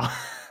example now.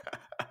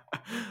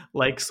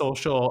 Like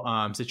social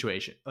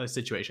situations. Let's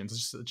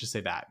just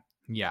say that.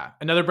 Yeah.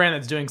 Another brand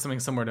that's doing something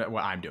similar to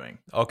what I'm doing.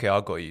 Okay, I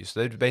got you. So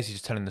they're basically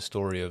just telling the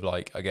story of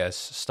like, I guess,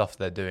 stuff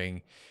they're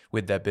doing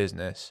with their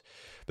business.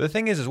 But the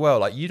thing is as well,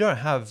 like you don't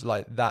have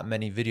like that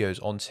many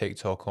videos on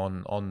TikTok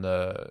on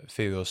the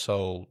Feel Your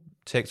Soul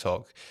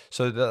TikTok.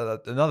 So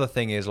another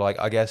thing is like,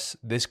 I guess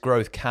this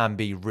growth can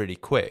be really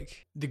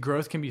quick. The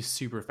growth can be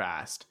super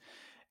fast.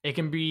 It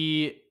can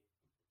be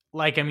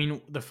like,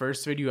 the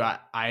first video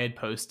I had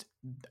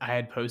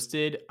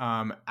posted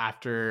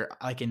after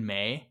like in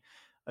May,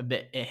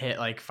 it hit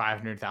like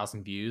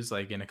 500,000 views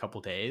like in a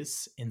couple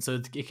days. And so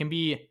it can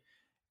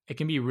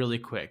be really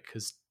quick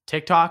because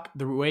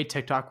the way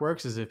TikTok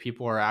works is if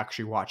people are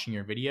actually watching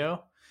your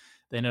video,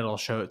 then it'll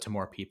show it to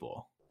more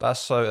people.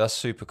 That's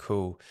super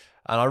cool.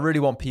 And I really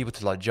want people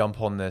to like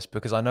jump on this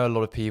because I know a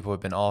lot of people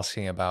have been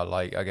asking about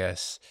like, I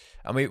guess,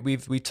 and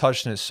we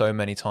touched on it so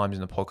many times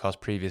in the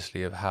podcast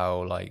previously of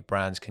how like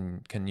brands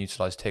can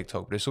utilize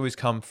TikTok, but it's always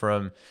come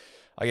from,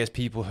 I guess,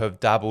 people who have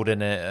dabbled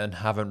in it and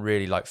haven't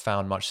really like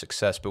found much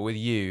success. But with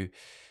you,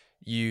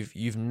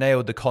 you've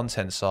nailed the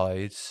content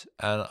side,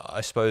 and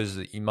I suppose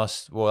that you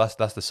must. Well,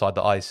 that's the side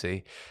that I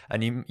see,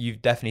 and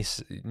you've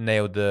definitely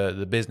nailed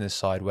the business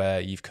side where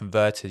you've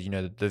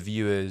converted, the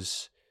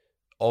viewers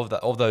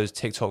of those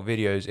TikTok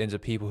videos into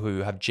people who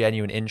have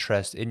genuine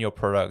interest in your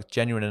product,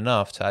 genuine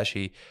enough to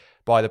actually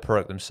buy the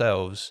product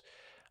themselves.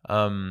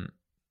 And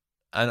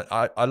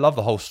I love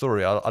the whole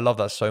story. I love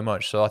that so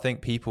much. So I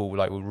think people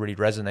like will really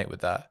resonate with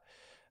that,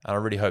 and I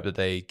really hope that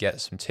they get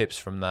some tips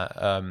from that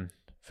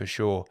for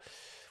sure.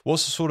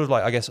 What's the sort of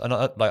like, I guess,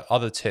 like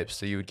other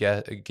tips that you would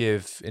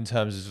give in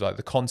terms of like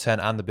the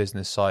content and the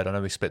business side? I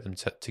know we split them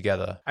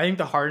together. I think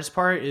the hardest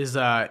part is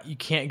you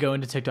can't go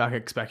into TikTok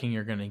expecting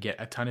you're going to get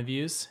a ton of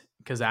views,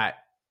 because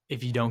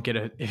if you don't get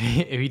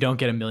if you don't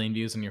get a million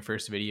views on your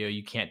first video,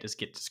 you can't just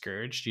get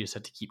discouraged. You just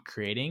have to keep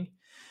creating.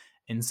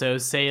 And so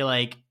say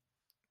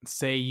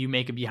you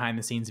make a behind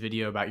the scenes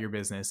video about your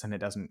business and it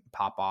doesn't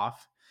pop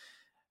off,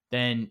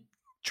 then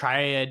try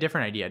a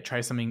different idea,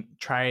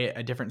 try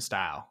a different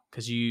style.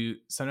 Cause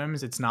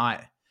sometimes it's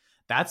not,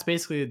 that's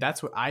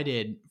what I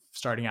did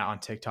starting out on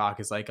TikTok,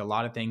 is like a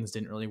lot of things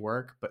didn't really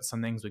work, but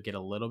some things would get a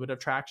little bit of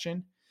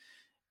traction.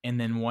 And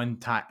then one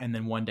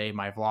day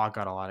my vlog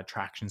got a lot of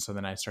traction. So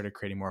then I started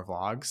creating more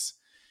vlogs,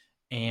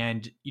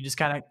 and you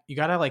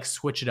gotta like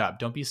switch it up.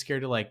 Don't be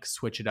scared to like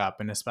switch it up.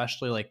 And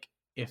especially like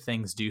if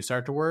things do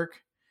start to work,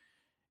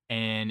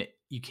 and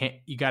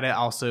you gotta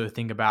also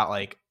think about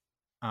like,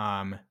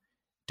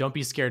 don't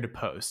be scared to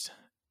post.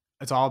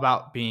 It's all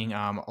about being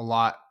a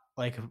lot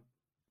like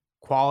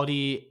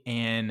quality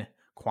and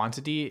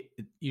quantity.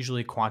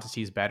 Usually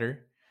quantity is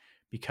better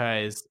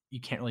because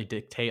you can't really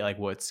dictate like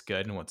what's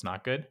good and what's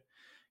not good.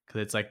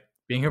 Because it's like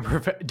being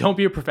don't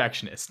be a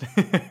perfectionist.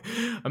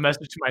 A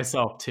message to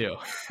myself too.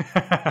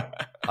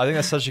 I think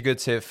that's such a good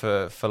tip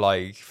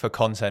for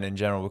content in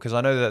general, because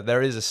I know that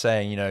there is a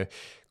saying,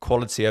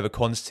 quality over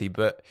quantity,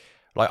 but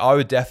like I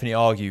would definitely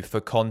argue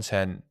for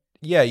content,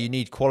 yeah, you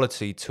need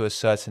quality to a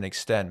certain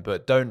extent,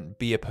 but don't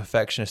be a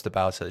perfectionist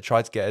about it.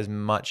 Try to get as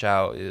much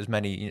out, as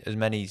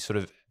many sort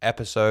of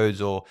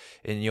episodes, or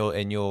in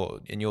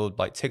your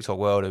like TikTok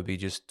world, it would be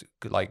just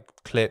like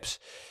clips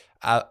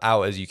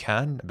out as you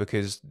can,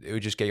 because it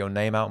would just get your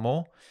name out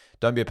more.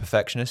 Don't be a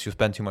perfectionist. You'll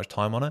spend too much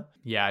time on it.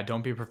 Yeah,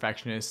 don't be a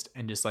perfectionist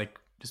and just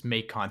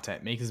make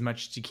content. Make as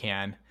much as you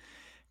can.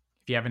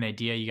 If you have an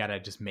idea, you got to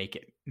just make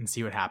it and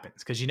see what happens,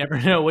 because you never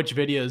know which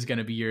video is going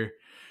to be your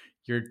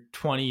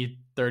 20,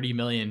 30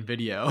 million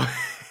video.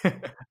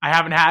 I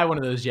haven't had one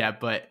of those yet,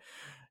 but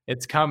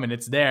it's coming.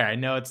 It's there. I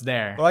know it's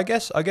there. Well, I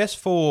guess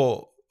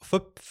for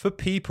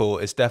people,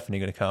 it's definitely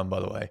going to come, by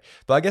the way.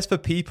 But I guess for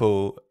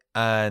people,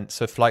 and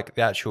so for like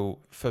the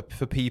actual for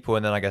people,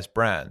 and then I guess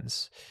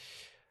brands,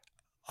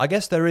 I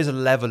guess there is a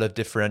level of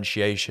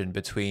differentiation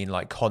between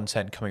like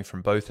content coming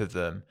from both of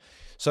them.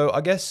 So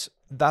I guess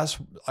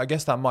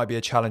that might be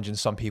a challenge in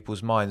some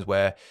people's minds,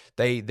 where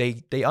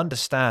they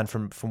understand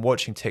from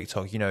watching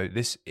TikTok,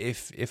 this,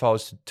 if I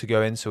was to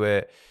go into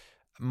it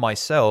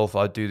myself,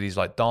 I'd do these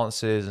like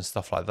dances and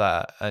stuff like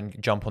that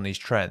and jump on these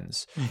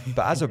trends.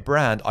 But as a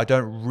brand, I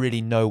don't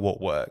really know what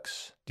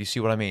works. Do you see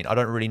what I mean? I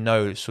don't really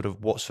know sort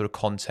of what sort of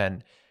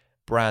content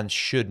brands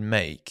should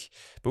make.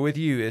 But with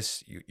you,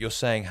 is you're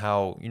saying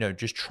how,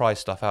 just try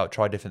stuff out,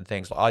 try different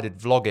things. Like I did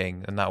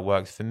vlogging and that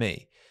worked for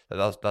me.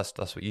 That's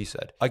what you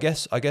said. I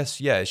guess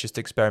yeah, it's just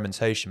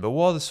experimentation. But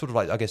what are the sort of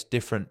like, I guess,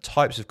 different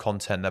types of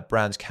content that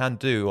brands can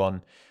do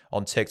on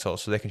TikTok,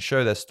 so they can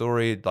show their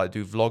story, like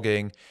do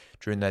vlogging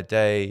during their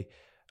day?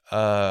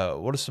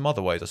 What are some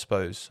other ways, I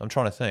suppose? I'm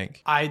trying to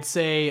think. I'd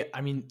say,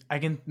 I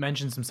can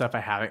mention some stuff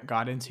I haven't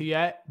got into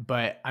yet,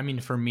 but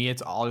for me,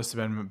 it's all just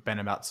been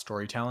about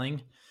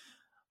storytelling,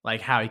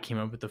 like how I came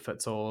up with the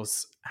foot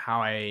soles,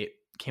 how I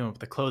came up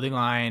with the clothing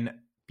line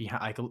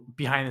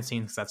behind the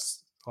scenes.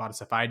 That's a lot of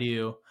stuff I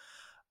do.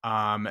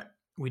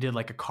 We did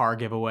like a car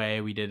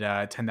giveaway. We did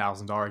a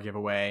 $10,000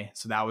 giveaway.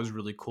 So that was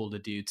really cool to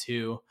do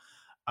too.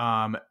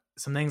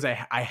 Some things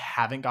I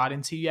haven't got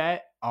into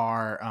yet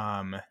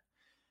are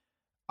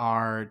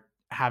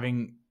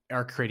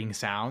creating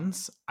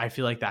sounds. I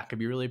feel like that could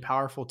be really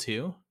powerful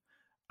too.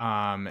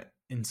 And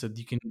so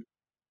you can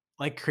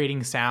like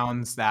creating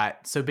sounds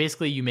so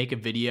basically you make a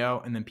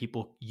video and then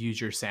people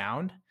use your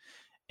sound.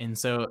 And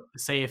so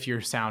say if your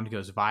sound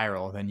goes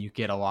viral, then you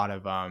get a lot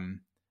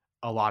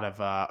of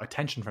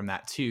attention from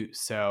that too.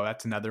 So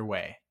that's another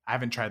way. I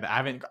haven't tried that.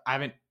 I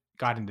haven't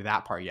got into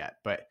that part yet,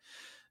 but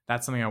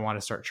that's something I want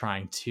to start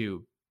trying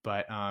too.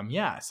 But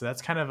yeah, so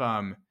that's kind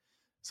of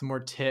some more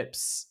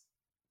tips.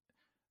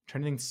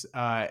 I'm trying to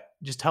think,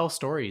 just tell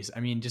stories.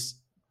 Just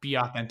be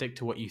authentic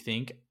to what you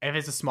think. If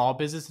it's a small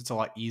business, it's a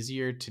lot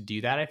easier to do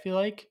that, I feel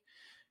like,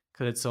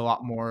 because it's a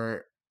lot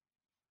more,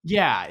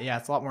 yeah,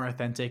 it's a lot more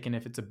authentic. And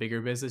if it's a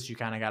bigger business, you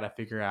kind of got to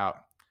figure out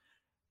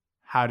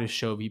how to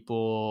show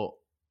people,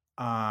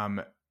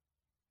 how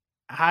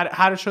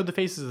to show the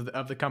faces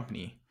of the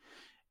company,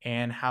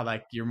 and how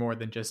like you're more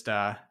than just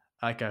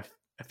like a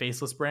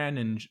faceless brand,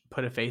 and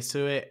put a face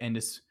to it and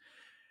just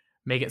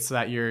make it so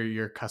that you're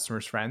your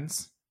customers'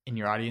 friends and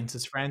your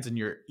audience's friends, and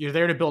you're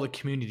there to build a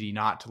community,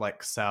 not to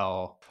like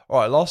sell. All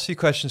right, last few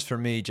questions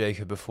from me,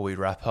 Jacob, before we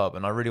wrap up.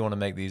 And I really want to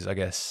make these, I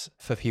guess,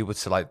 for people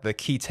to like the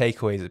key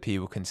takeaways that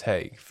people can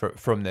take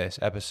from this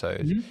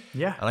episode. Mm-hmm.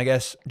 Yeah. And I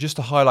guess just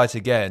to highlight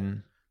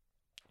again,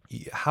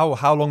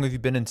 how long have you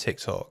been in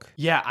TikTok?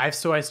 Yeah, I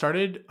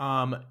started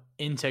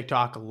in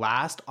TikTok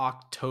last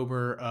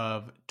October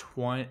of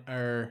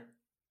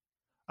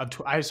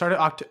I started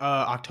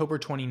October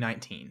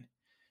 2019.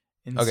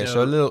 And okay,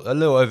 so a little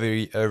over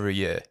a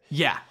year.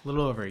 Yeah, a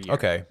little over a year.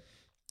 Okay.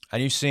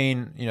 And you've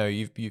seen,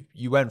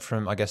 you went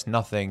from, I guess,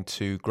 nothing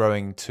to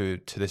growing to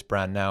this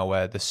brand now,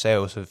 where the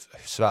sales have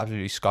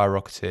absolutely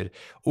skyrocketed,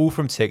 all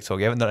from TikTok.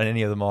 You haven't done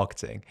any of the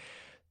marketing.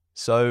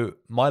 So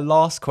my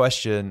last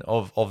question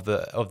of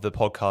the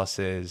podcast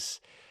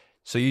is,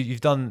 so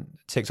you've done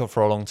TikTok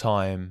for a long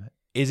time.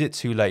 Is it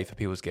too late for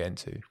people to get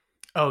into?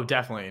 Oh,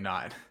 definitely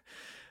not.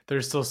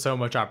 There's still so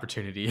much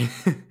opportunity.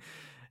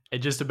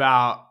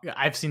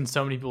 I've seen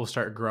so many people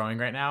start growing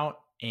right now,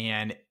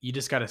 and you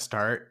just got to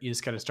start. You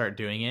just got to start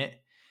doing it,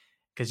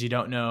 because you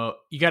don't know.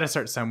 You got to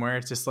start somewhere.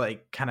 It's just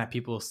like kind of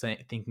people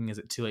thinking, is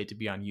it too late to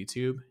be on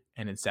YouTube?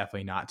 And it's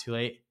definitely not too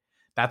late.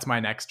 That's my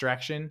next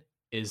direction,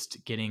 is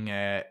making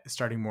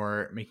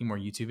more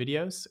YouTube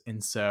videos.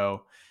 And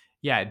so,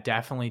 yeah,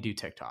 definitely do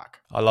TikTok.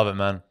 I love it,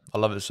 man. I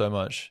love it so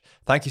much.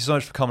 Thank you so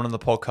much for coming on the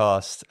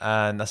podcast.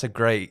 And that's a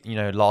great,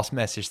 last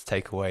message to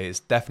take away. It's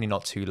definitely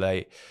not too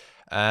late.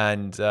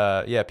 And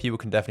yeah, people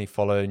can definitely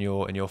follow in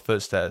your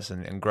footsteps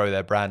and grow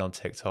their brand on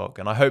TikTok.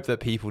 And I hope that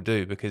people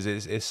do, because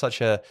it's such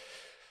a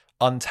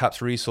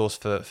untapped resource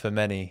for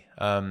many.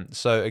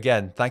 So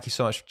again, thank you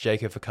so much,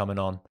 Jacob, for coming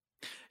on.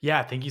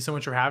 Yeah, thank you so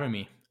much for having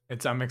me.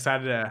 I'm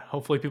excited to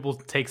hopefully people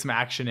take some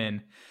action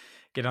and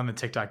get on the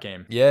TikTok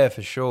game. Yeah,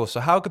 for sure. So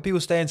how could people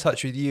stay in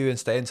touch with you and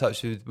stay in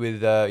touch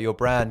with your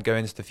brand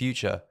going into the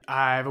future?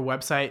 I have a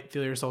website,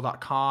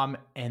 feelyoursoul.com,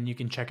 and you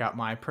can check out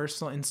my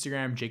personal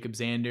Instagram, Jacob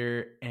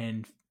Zander,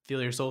 and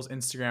Feel Your Soul's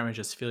Instagram is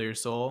just Feel Your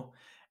Soul.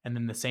 And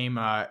then the same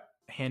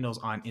handles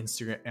on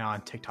Instagram and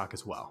on TikTok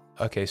as well.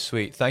 Okay,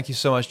 sweet. Thank you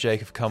so much,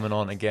 Jacob, for coming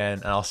on again,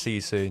 and I'll see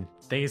you soon.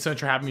 Thank you so much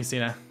for having me,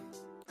 Sina.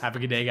 Have a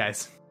good day,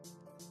 guys.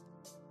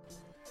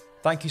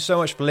 Thank you so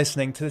much for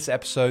listening to this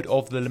episode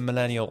of The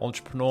Millennial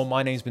Entrepreneur.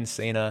 My name's been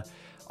Sina.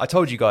 I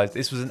told you guys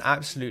this was an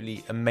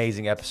absolutely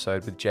amazing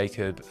episode with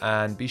Jacob,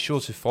 and be sure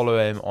to follow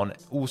him on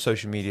all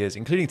social medias,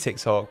 including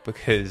TikTok,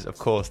 because of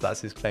course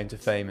that's his claim to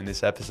fame in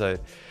this episode.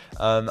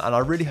 And I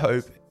really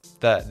hope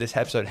that this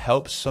episode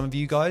helps some of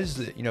you guys,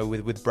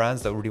 with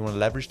brands that really want to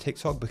leverage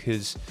TikTok,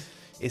 because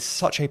it's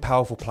such a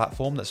powerful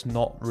platform that's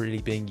not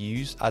really being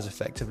used as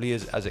effectively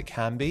as it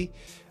can be,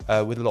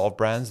 with a lot of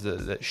brands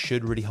that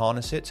should really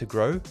harness it to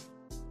grow.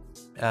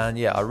 And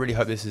yeah, I really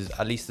hope this is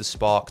at least the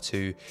spark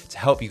to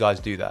help you guys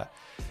do that.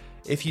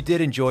 If you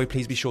did enjoy,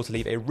 please be sure to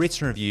leave a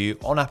written review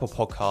on Apple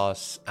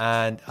Podcasts.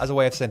 And as a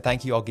way of saying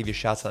thank you, I'll give you a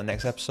shout out in the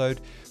next episode.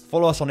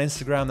 Follow us on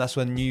Instagram. That's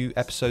when new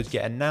episodes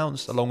get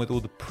announced, along with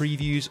all the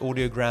previews,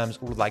 audiograms,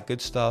 all of that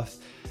good stuff.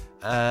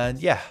 And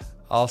yeah,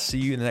 I'll see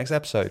you in the next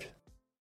episode.